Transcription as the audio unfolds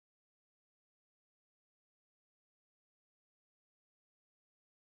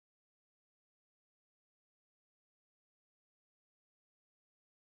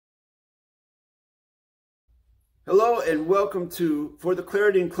Hello and welcome to For the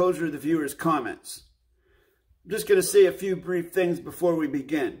Clarity and Closure of the Viewer's Comments. I'm just going to say a few brief things before we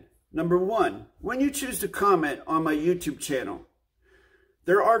begin. Number one, when you choose to comment on my YouTube channel,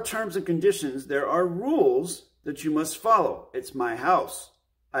 there are terms and conditions, there are rules that you must follow. It's my house.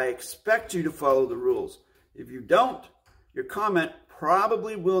 I expect you to follow the rules. If you don't, your comment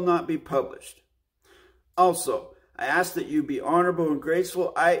probably will not be published. Also, I ask that you be honorable and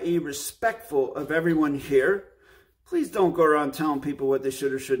graceful, i.e. respectful of everyone here. Please don't go around telling people what they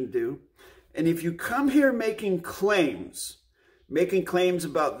should or shouldn't do. And if you come here making claims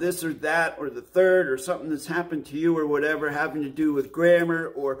about this or that or the third or something that's happened to you or whatever having to do with grammar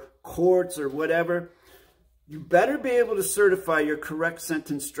or courts or whatever, you better be able to certify your correct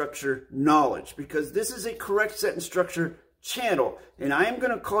sentence structure knowledge, because this is a correct sentence structure channel and I am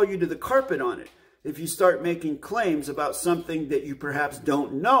going to call you to the carpet on it if you start making claims about something that you perhaps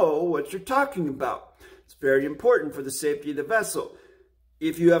don't know what you're talking about. It's very important for the safety of the vessel.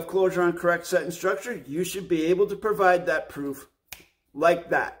 If you have closure on correct sentence structure, you should be able to provide that proof like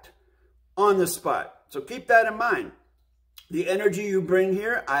that, on the spot. So keep that in mind. The energy you bring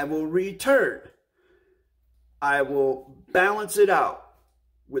here, I will return. I will balance it out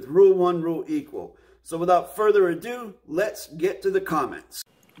with Rule 1, Rule Equal. So without further ado, let's get to the comments.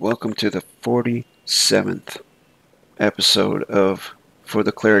 Welcome to the 47th episode of For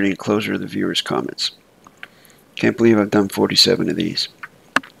the Clarity and Closure of the Viewer's Comments. Can't believe I've done 47 of these.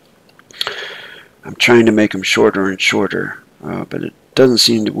 I'm trying to make them shorter and shorter, but it doesn't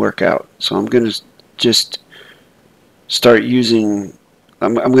seem to work out. So I'm going to just start using,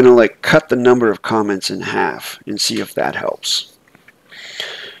 I'm going to like cut the number of comments in half and see if that helps.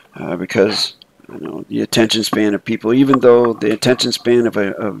 Because you know, the attention span of people, even though the attention span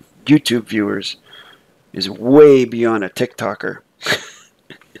of YouTube viewers is way beyond a TikToker,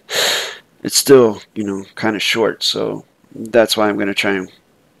 it's still, you know, kind of short. So that's why I'm going to try and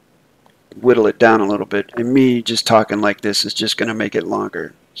whittle it down a little bit. And me just talking like this is just going to make it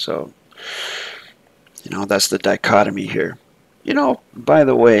longer. So, you know, that's the dichotomy here. You know, by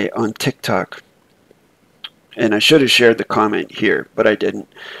the way, on TikTok, and I should have shared the comment here, but I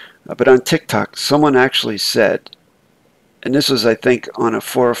didn't. But on TikTok, someone actually said, and this was, I think, on a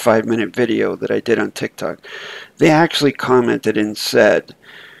 4 or 5 minute video that I did on TikTok, they actually commented and said,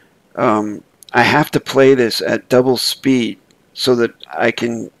 I have to play this at double speed so that I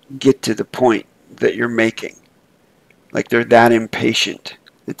can get to the point that you're making. Like they're that impatient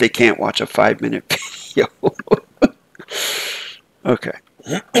that they can't watch a 5 minute video. Okay.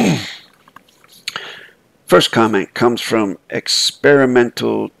 First comment comes from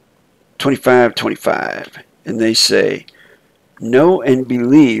Experimental 2525, and they say, know and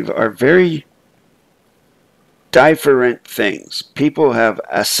believe are very different things. People have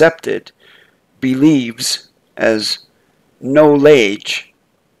accepted believes as knowledge,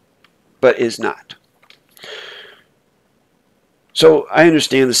 but is not. So I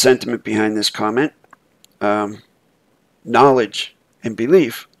understand the sentiment behind this comment. Knowledge and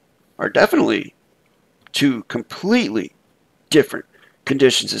belief are definitely two completely different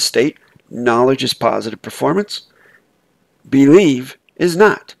conditions of state. Knowledge is positive performance. Believe is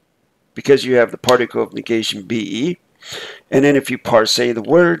not, because you have the particle of negation be, and then if you parse the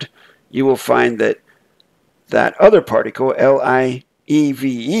word, you will find that that other particle,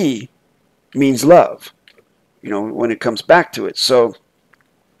 lieve, means love, you know, when it comes back to it. So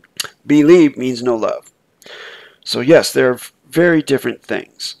believe means no love. So yes, they're very different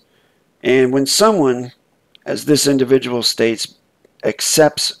things. And when someone, as this individual states,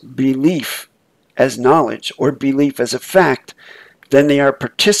 accepts belief as knowledge or belief as a fact, then they are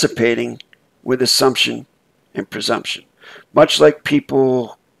participating with assumption and presumption. Much like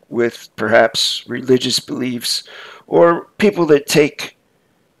people with perhaps religious beliefs, or people that take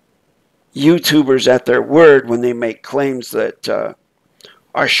YouTubers at their word when they make claims that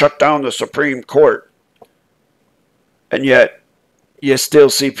I shut down the Supreme Court, and yet you still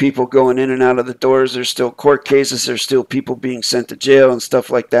see people going in and out of the doors. There's still court cases. There's still people being sent to jail and stuff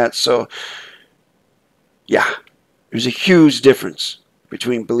like that. So yeah, there's a huge difference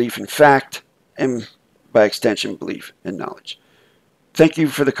between belief in fact and, by extension, belief in knowledge. Thank you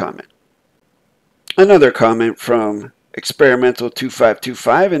for the comment. Another comment from Experimental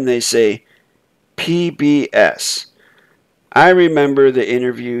 2525, and they say, PBS. I remember the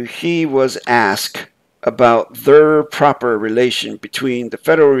interview. He was asked about their proper relation between the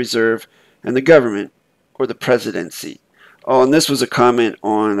Federal Reserve and the government or the presidency. Oh, and this was a comment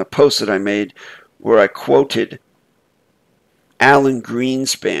on a post that I made where I quoted Alan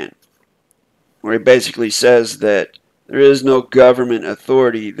Greenspan, where he basically says that there is no government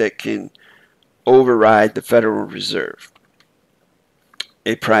authority that can override the Federal Reserve,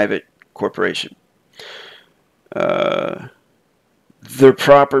 a private corporation. The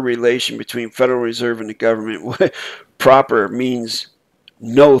proper relation between Federal Reserve and the government, proper means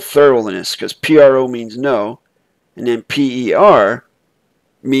no thoroughness, because PRO means no, and then PER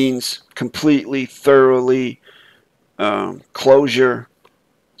means completely, thoroughly, closure.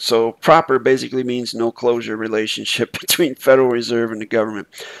 So proper basically means no closure relationship between Federal Reserve and the government.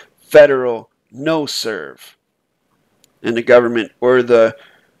 Federal, no serve, and the government, or the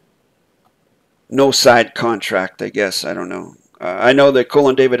no side contract, I guess. I don't know. I know that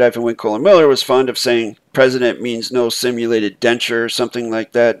DAVID-WYNN Miller was fond of saying president means no simulated denture or something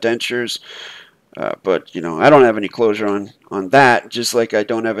like that, dentures. But, you know, I don't have any closure on that, just like I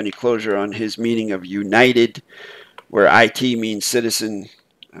don't have any closure on his meaning of united, where IT means citizen.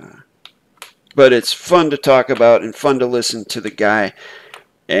 But it's fun to talk about and fun to listen to the guy.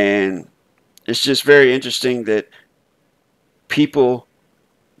 And it's just very interesting that people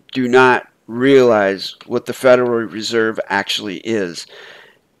do not realize what the Federal Reserve actually is.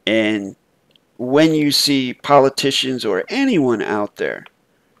 And when you see politicians or anyone out there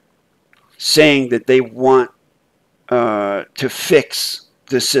saying that they want to fix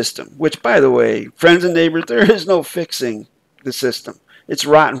the system, which, by the way, friends and neighbors, there is no fixing the system. It's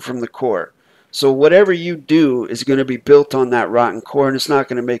rotten from the core. So whatever you do is going to be built on that rotten core, and it's not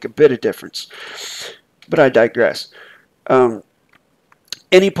going to make a bit of difference. But I digress.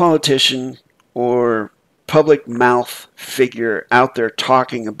 Any politician or public mouth figure out there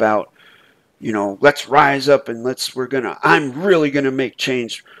talking about, you know, let's rise up and I'm really going to make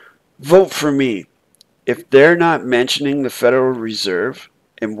change. Vote for me. If they're not mentioning the Federal Reserve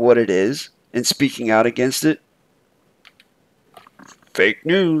and what it is and speaking out against it, fake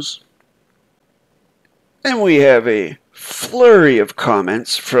news. And we have a flurry of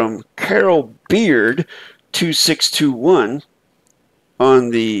comments from Carol Beard 2621 on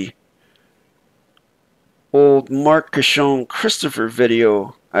the old Mark Cashone Christopher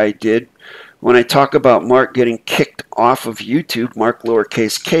video I did when I talk about Mark getting kicked off of YouTube, Mark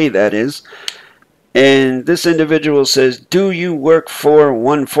lowercase k that is. And this individual says, do you work for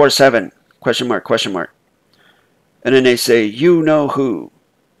 147? Question mark, question mark. And then they say, you know who?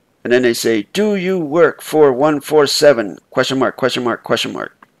 And then they say, do you work for 147? Question mark, question mark, question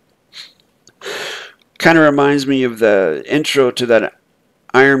mark. Kind of reminds me of the intro to that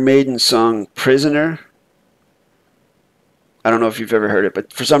Iron Maiden song, Prisoner. I don't know if you've ever heard it,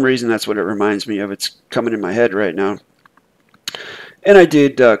 but for some reason that's what it reminds me of. It's coming in my head right now. And I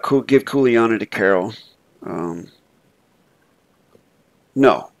did give Kuliana to Carol.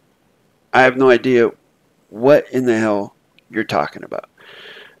 No. I have no idea what in the hell you're talking about.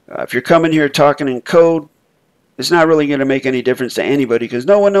 If you're coming here talking in code, it's not really going to make any difference to anybody, because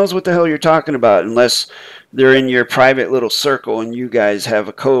no one knows what the hell you're talking about unless they're in your private little circle and you guys have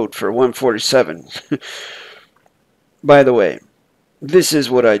a code for 147. By the way, this is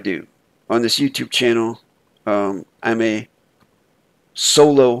what I do on this YouTube channel. I'm a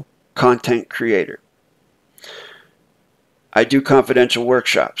solo content creator. I do confidential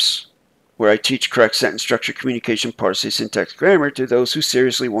workshops where I teach correct sentence structure, communication, parse, syntax, grammar to those who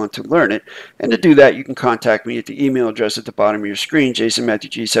seriously want to learn it. And to do that, you can contact me at the email address at the bottom of your screen,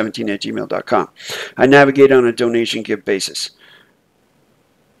 jasonmatthewg17@gmail.com. I navigate on a donation give basis.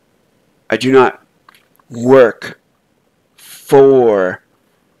 I do not work for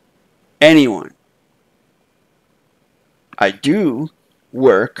anyone. I do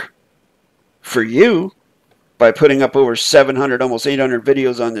work for you by putting up over 700, almost 800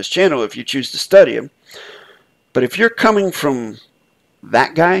 videos on this channel if you choose to study them. But if you're coming from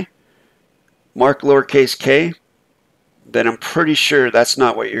that guy, Mark lowercase k, then I'm pretty sure that's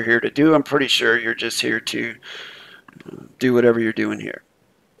not what you're here to do. I'm pretty sure you're just here to do whatever you're doing here.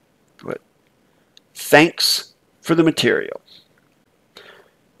 But thanks for the material.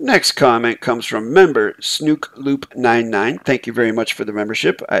 Next comment comes from member SnookLoop99. Thank you very much for the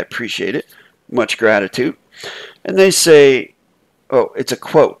membership. I appreciate it. Much gratitude. And they say, oh, it's a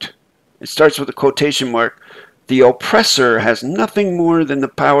quote. It starts with a quotation mark. The oppressor has nothing more than the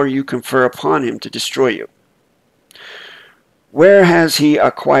power you confer upon him to destroy you. Where has he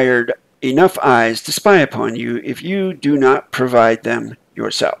acquired enough eyes to spy upon you if you do not provide them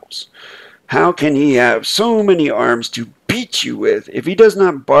yourselves? How can he have so many arms to beat you with if he does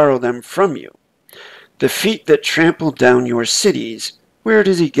not borrow them from you? The feet that trample down your cities, where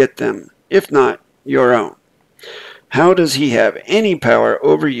does he get them, if not your own? How does he have any power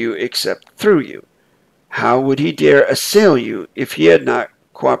over you except through you? How would he dare assail you if he had not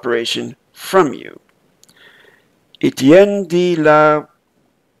cooperation from you? Etienne de la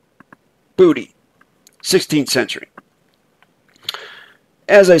booty, 16th century.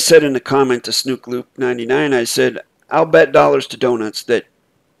 As I said in the comment to SnookLoop99, I said, I'll bet dollars to donuts that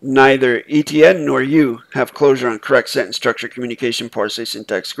neither ETN nor you have closure on correct sentence structure, communication, parse,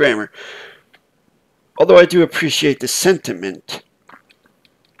 syntax, grammar. Although I do appreciate the sentiment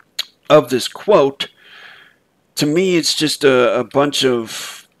of this quote, to me it's just a bunch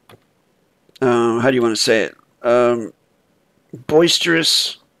of, how do you want to say it,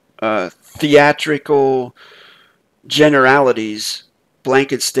 boisterous, theatrical generalities,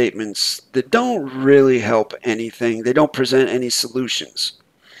 blanket statements that don't really help anything. They don't present any solutions.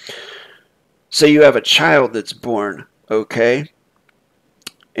 Say you have a child that's born, okay,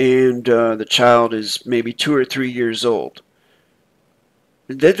 and the child is maybe 2 or 3 years old.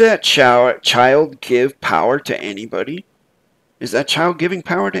 Did that child give power to anybody? Is that child giving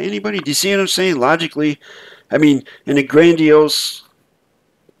power to anybody? Do you see what I'm saying? Logically, I mean, in a grandiose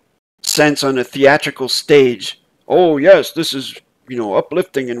sense on a theatrical stage, oh yes, this is, you know,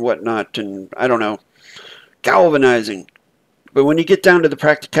 uplifting and whatnot, and I don't know, galvanizing. But when you get down to the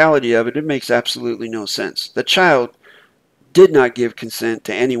practicality of it, it makes absolutely no sense. The child did not give consent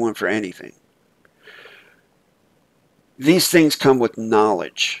to anyone for anything. These things come with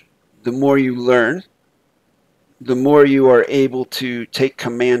knowledge. The more you learn, the more you are able to take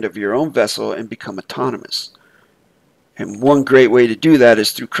command of your own vessel and become autonomous. And one great way to do that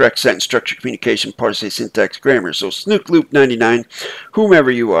is through correct sentence structure, communication, parse, syntax, grammar. So SnookLoop99, whomever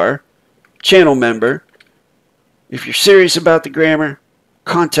you are, channel member, if you're serious about the grammar,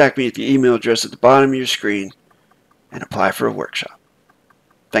 contact me at the email address at the bottom of your screen and apply for a workshop.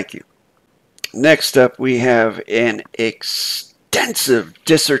 Thank you. Next up, we have an extensive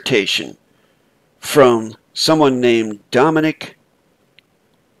dissertation from someone named Dominic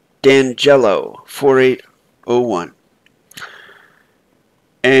D'Angelo, 4801.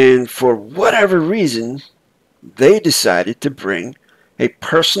 And for whatever reason, they decided to bring a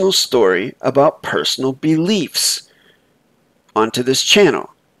personal story about personal beliefs onto this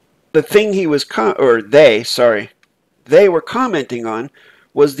channel. The thing he was, they were commenting on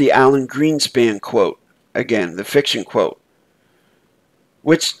was the Alan Greenspan quote. Again, the fiction quote.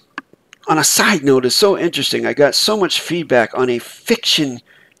 Which, on a side note, is so interesting. I got so much feedback on a fiction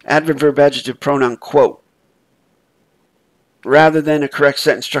adverb, adjective, pronoun quote rather than a correct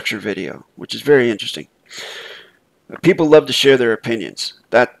sentence structure video, which is very interesting. People love to share their opinions.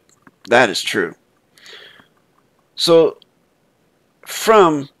 That is true. So,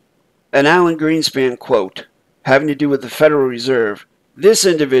 from an Alan Greenspan quote having to do with the Federal Reserve, this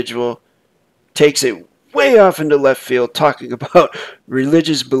individual takes it way off into left field, talking about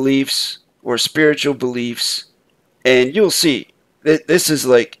religious beliefs or spiritual beliefs, and you'll see that this is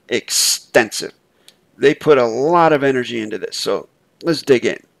like extensive. They put a lot of energy into this, so let's dig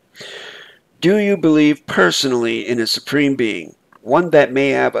in. Do you believe personally in a supreme being, one that may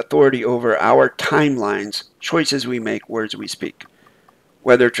have authority over our timelines, choices we make, words we speak,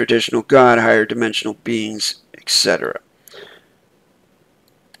 whether traditional God, higher dimensional beings, etc.?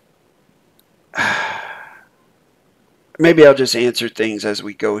 Maybe I'll just answer things as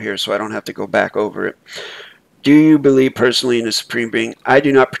we go here so I don't have to go back over it. Do you believe personally in a supreme being? I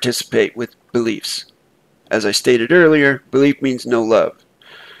do not participate with beliefs. As I stated earlier, belief means no love.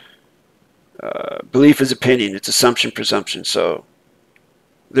 Belief is opinion. It's assumption, presumption. So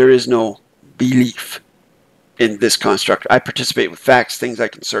there is no belief in this construct. I participate with facts, things I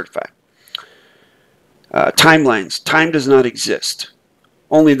can certify. Timelines. Time does not exist.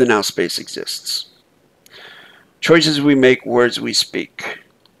 Only the now space exists. Choices we make, words we speak.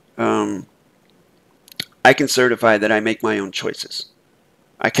 I can certify that I make my own choices.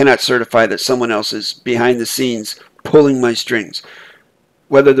 I cannot certify that someone else is behind the scenes pulling my strings.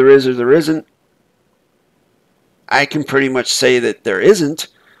 Whether there is or there isn't, I can pretty much say that there isn't,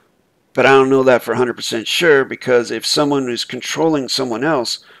 but I don't know that for 100% sure, because if someone is controlling someone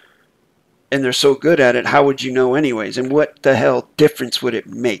else and they're so good at it, how would you know anyways? And what the hell difference would it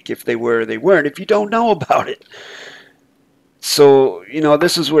make if they were or they weren't if you don't know about it? So, you know,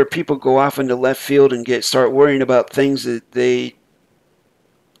 this is where people go off into left field and start worrying about things that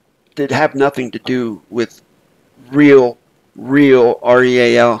have nothing to do with real,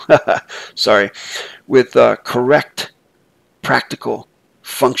 R-E-A-L, sorry, with correct, practical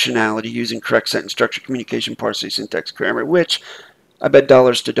functionality using correct sentence structure, communication, parse, syntax, grammar, which I bet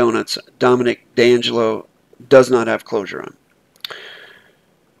dollars to donuts Dominic D'Angelo does not have closure on.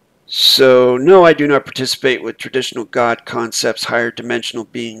 So, no, I do not participate with traditional God concepts, higher dimensional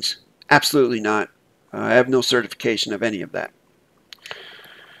beings. Absolutely not. I have no certification of any of that.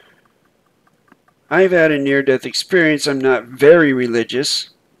 I've had a near-death experience. I'm not very religious,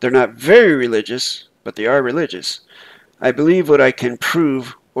 They're not very religious, but they are religious. I believe what I can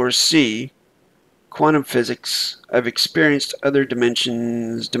prove or see. Quantum physics. I've experienced other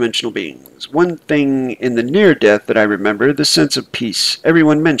dimensions, dimensional beings. One thing in the near-death that I remember, the sense of peace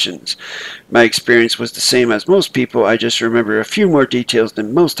everyone mentions. My experience was the same as most people. I just remember a few more details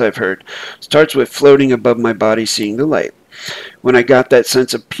than most I've heard. Starts with floating above my body, seeing the light. When I got that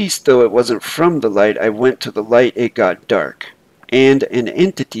sense of peace, though it wasn't from the light, I went to the light, it got dark. And an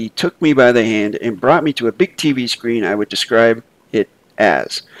entity took me by the hand and brought me to a big TV screen I would describe it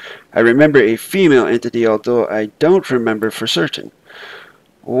as. I remember a female entity, although I don't remember for certain.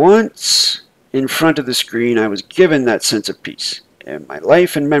 Once in front of the screen, I was given that sense of peace, and my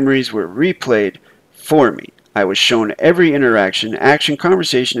life and memories were replayed for me. I was shown every interaction, action,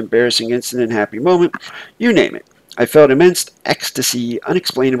 conversation, embarrassing incident, happy moment, you name it. I felt immense ecstasy,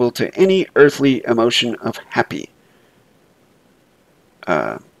 unexplainable to any earthly emotion of happy.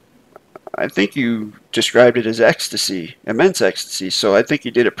 I think you described it as ecstasy, immense ecstasy, so I think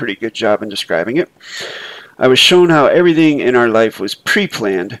you did a pretty good job in describing it. I was shown how everything in our life was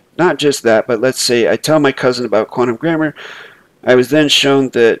pre-planned. Not just that, but let's say I tell my cousin about quantum grammar. I was then shown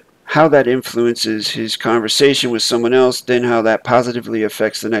that how that influences his conversation with someone else, then how that positively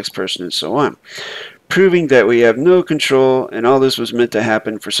affects the next person, and so on. Proving that we have no control, and all this was meant to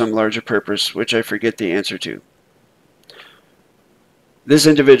happen for some larger purpose, which I forget the answer to. This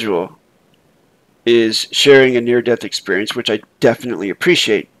individual is sharing a near-death experience, which I definitely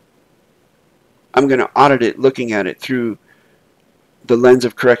appreciate. I'm going to audit it, looking at it through the lens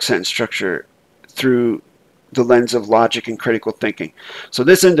of correct sentence structure, through the lens of logic and critical thinking. So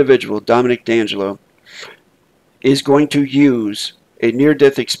this individual, Dominic D'Angelo, is going to use a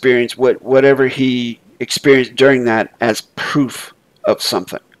near-death experience, whatever he experienced during that, as proof of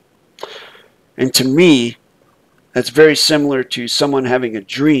something. And to me, that's very similar to someone having a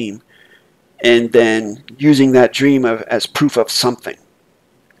dream and then using that dream as proof of something.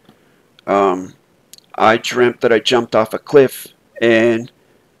 I dreamt that I jumped off a cliff and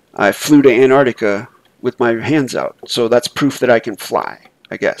I flew to Antarctica with my hands out. So that's proof that I can fly,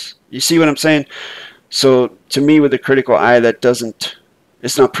 I guess. You see what I'm saying? So to me, with a critical eye, that doesn't,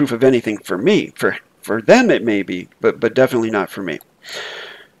 it's not proof of anything for me. For them it may be, but definitely not for me.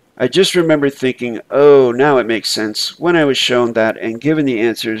 I just remember thinking, oh, now it makes sense, when I was shown that and given the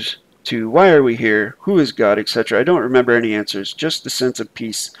answers to why are we here, who is God, etc. I don't remember any answers, just the sense of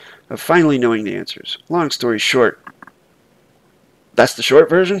peace of finally knowing the answers. Long story short, that's the short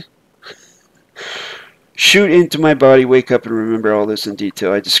version. Shoot into my body, wake up and remember all this in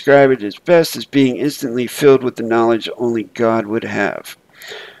detail. I describe it as best as being instantly filled with the knowledge only God would have.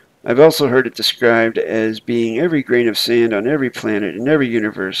 I've also heard it described as being every grain of sand on every planet in every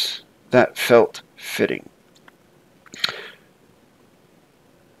universe. That felt fitting.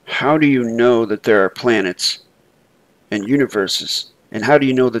 How do you know that there are planets and universes? And how do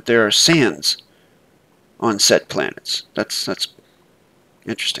you know that there are sands on said planets? That's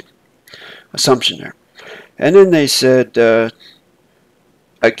interesting. Assumption there. And then they said,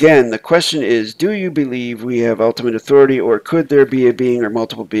 again, the question is, do you believe we have ultimate authority, or could there be a being or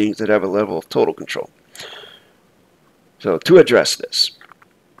multiple beings that have a level of total control? So to address this,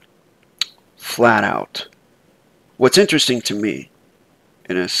 flat out, what's interesting to me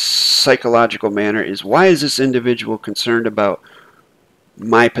in a psychological manner is, why is this individual concerned about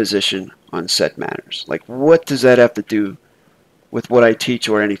my position on said matters? Like, what does that have to do with what I teach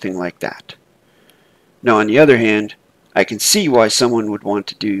or anything like that? Now, on the other hand, I can see why someone would want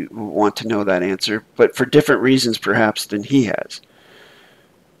to know that answer, but for different reasons perhaps than he has.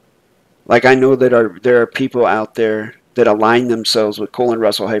 Like, I know that there are people out there that align themselves with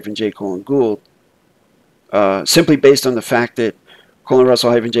 :Russell-J: Gould simply based on the fact that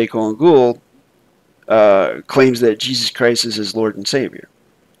 :Russell-J: Gould claims that Jesus Christ is his Lord and Savior.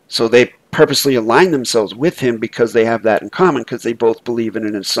 So they purposely align themselves with him because they have that in common, because they both believe in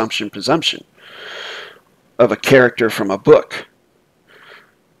an assumption-presumption of a character from a book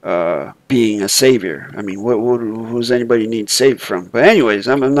being a savior. I mean, what does anybody need saved from? But anyways,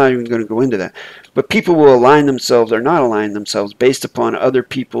 I'm not even going to go into that. But people will align themselves or not align themselves based upon other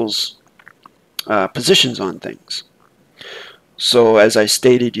people's positions on things. So as I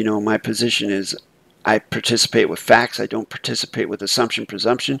stated, you know, my position is I participate with facts. I don't participate with assumption,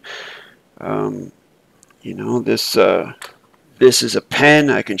 presumption. You know, this is a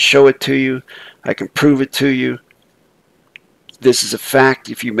pen. I can show it to you. I can prove it to you. This is a fact.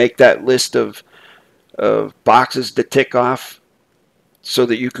 If you make that list of boxes to tick off so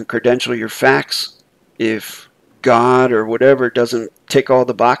that you can credential your facts, if God or whatever doesn't tick all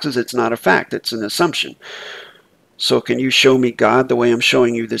the boxes, it's not a fact. It's an assumption. So can you show me God the way I'm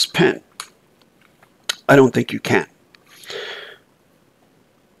showing you this pen? I don't think you can.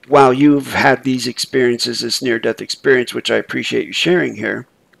 While you've had these experiences, this near-death experience, which I appreciate you sharing here,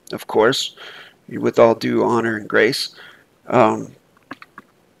 of course, with all due honor and grace,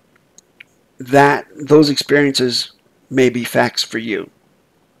 those experiences may be facts for you.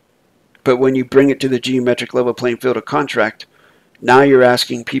 But when you bring it to the geometric level playing field of contract, now you're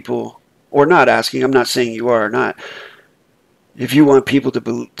asking people, or not asking, I'm not saying you are or not. If you want people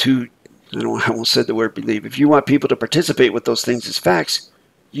to I almost said the word believe. If you want people to participate with those things as facts,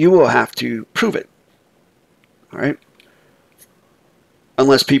 you will have to prove it. All right?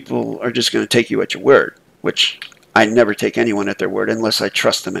 Unless people are just going to take you at your word, which I never take anyone at their word unless I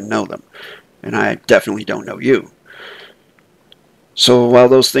trust them and know them. And I definitely don't know you. So while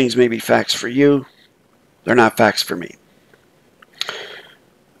those things may be facts for you, they're not facts for me.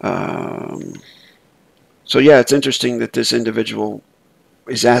 So yeah, it's interesting that this individual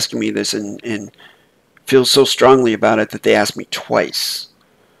is asking me this and feels so strongly about it that they asked me twice.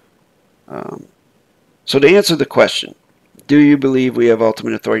 So to answer the question, do you believe we have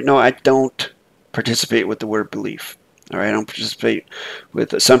ultimate authority? No, I don't participate with the word belief. All right, I don't participate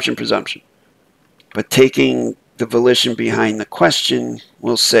with assumption, presumption. But taking the volition behind the question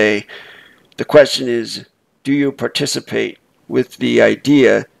will say, the question is, do you participate with the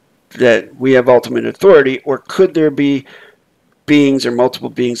idea that we have ultimate authority, or could there be beings or multiple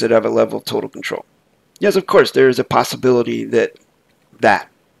beings that have a level of total control? Yes, of course, there is a possibility that that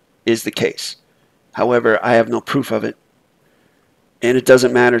is the case. However, I have no proof of it. And it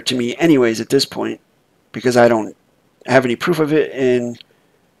doesn't matter to me anyways at this point, because I don't have any proof of it. And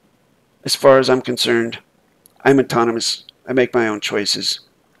as far as I'm concerned, I'm autonomous. I make my own choices.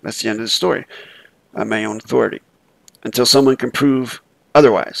 That's the end of the story. I'm my own authority. Until someone can prove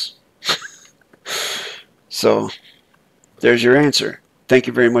otherwise. So, there's your answer. Thank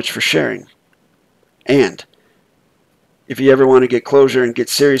you very much for sharing. And if you ever want to get closure and get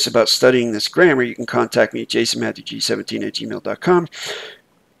serious about studying this grammar, you can contact me at jasonmatthewg17@gmail.com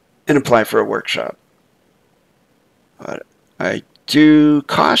and apply for a workshop. But I do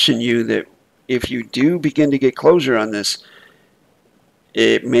caution you that if you do begin to get closure on this,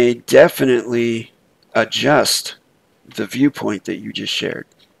 it may definitely adjust the viewpoint that you just shared.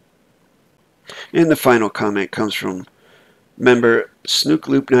 And the final comment comes from member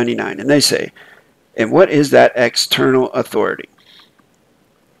SnookLoop99, and they say, and what is that external authority?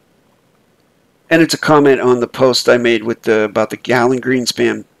 And it's a comment on the post I made with about the Gallon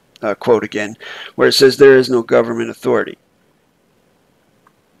Greenspan quote again, where it says there is no government authority.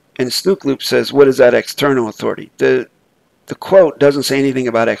 And SnookLoop says, what is that external authority? The quote doesn't say anything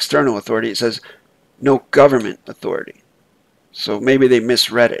about external authority. It says no government authority. So maybe they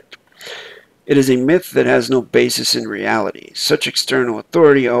misread it. It is a myth that has no basis in reality. Such external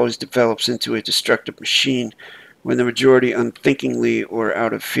authority always develops into a destructive machine when the majority unthinkingly or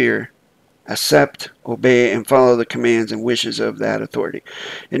out of fear accept, obey, and follow the commands and wishes of that authority.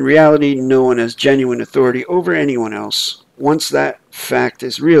 In reality, no one has genuine authority over anyone else. Once that fact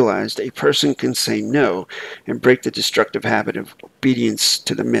is realized, a person can say no and break the destructive habit of obedience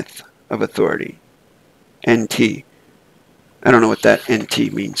to the myth of authority. NT. I don't know what that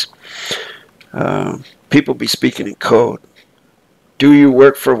NT means. People be speaking in code. Do you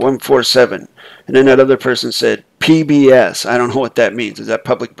work for 147? And then that other person said PBS. I don't know what that means. Is that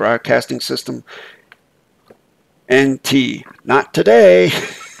public broadcasting system? NT. Not today.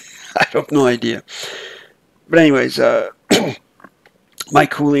 I have no idea. But anyways,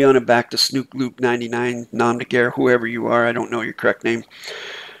 Mike Julian and back to SnookLoop99, Nam Nagar, whoever you are, I don't know your correct name,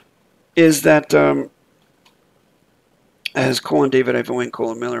 is that as DAVID-WYNN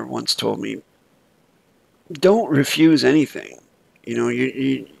Colin Miller once told me, don't refuse anything. You know,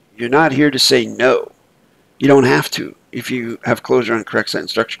 you're not here to say no. You don't have to if you have closure on correct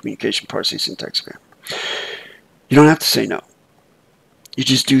sentence structure, communication, parsing, syntax, grammar. You don't have to say no. You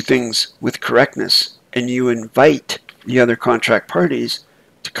just do things with correctness, and you invite the other contract parties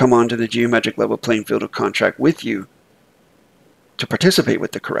to come onto the geometric level playing field of contract with you to participate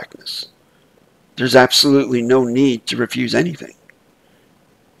with the correctness. There's absolutely no need to refuse anything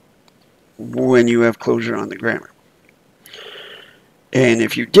when you have closure on the grammar. And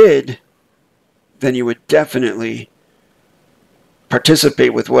if you did, then you would definitely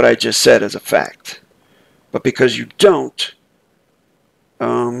participate with what I just said as a fact. But because you don't,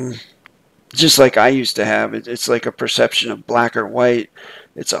 just like I used to have, it's like a perception of black or white.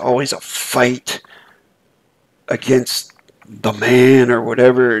 It's always a fight against the man or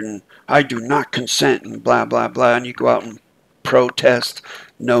whatever, and I do not consent and blah, blah, blah. And you go out and protest,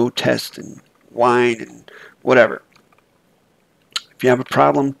 no test, and whine and whatever. If you have a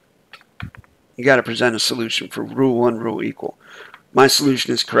problem, you got to present a solution for Rule 1, Rule Equal. My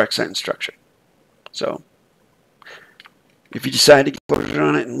solution is correct sentence structure. So if you decide to get closure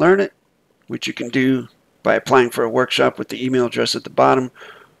on it and learn it, which you can do by applying for a workshop with the email address at the bottom,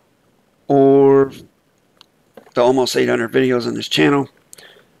 or the almost 800 videos on this channel,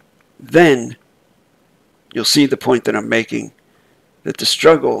 then you'll see the point that I'm making, that the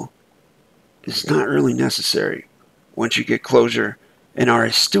struggle is not really necessary once you get closure and are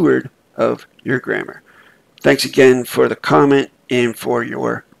a steward of your grammar. Thanks again for the comment and for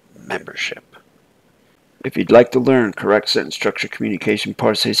your membership. If you'd like to learn correct sentence structure, communication,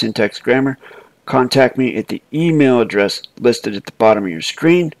 parse, syntax, grammar, contact me at the email address listed at the bottom of your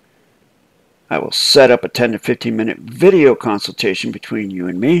screen. I will set up a 10 to 15 minute video consultation between you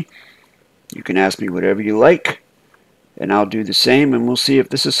and me. You can ask me whatever you like, and I'll do the same, and we'll see if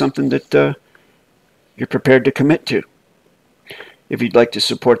this is something that you're prepared to commit to. If you'd like to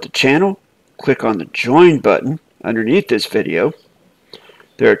support the channel, click on the Join button underneath this video.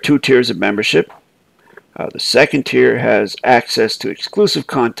 There are 2 tiers of membership. The second tier has access to exclusive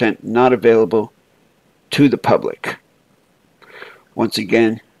content not available to the public. Once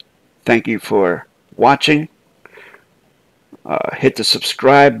again, thank you for watching. Hit the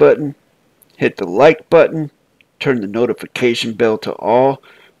subscribe button, hit the like button, turn the notification bell to all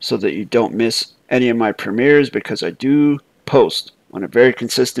so that you don't miss any of my premieres, because I do post on a very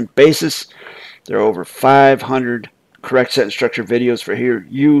consistent basis. There are over 500 correct sentence structure videos for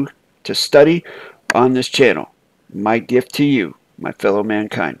you to study on this channel. My gift to you, my fellow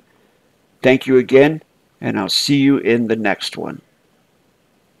mankind. Thank you again, and I'll see you in the next one.